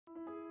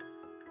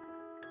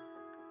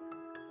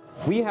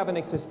We have an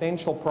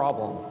existential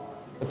problem.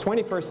 The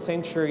 21st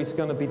century is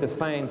going to be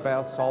defined by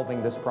us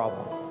solving this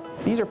problem.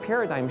 These are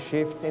paradigm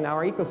shifts in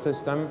our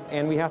ecosystem,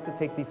 and we have to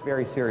take these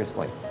very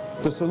seriously.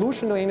 The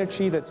solution to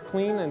energy that's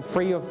clean and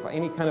free of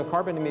any kind of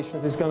carbon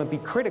emissions is going to be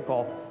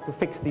critical to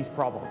fix these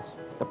problems.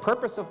 The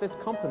purpose of this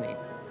company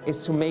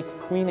is to make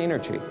clean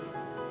energy.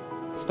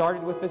 It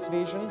started with this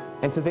vision,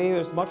 and today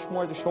there's much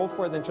more to show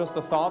for than just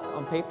a thought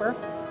on paper.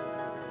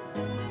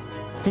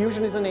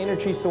 Fusion is an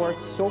energy source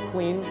so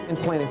clean and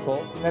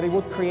plentiful that it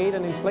would create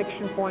an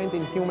inflection point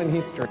in human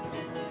history.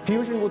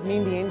 Fusion would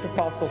mean the end of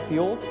fossil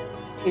fuels.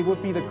 It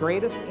would be the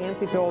greatest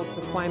antidote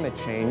to climate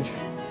change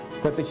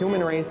that the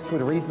human race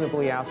could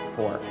reasonably ask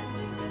for.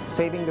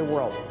 Saving the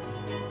world.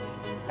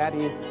 That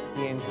is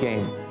the end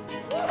game.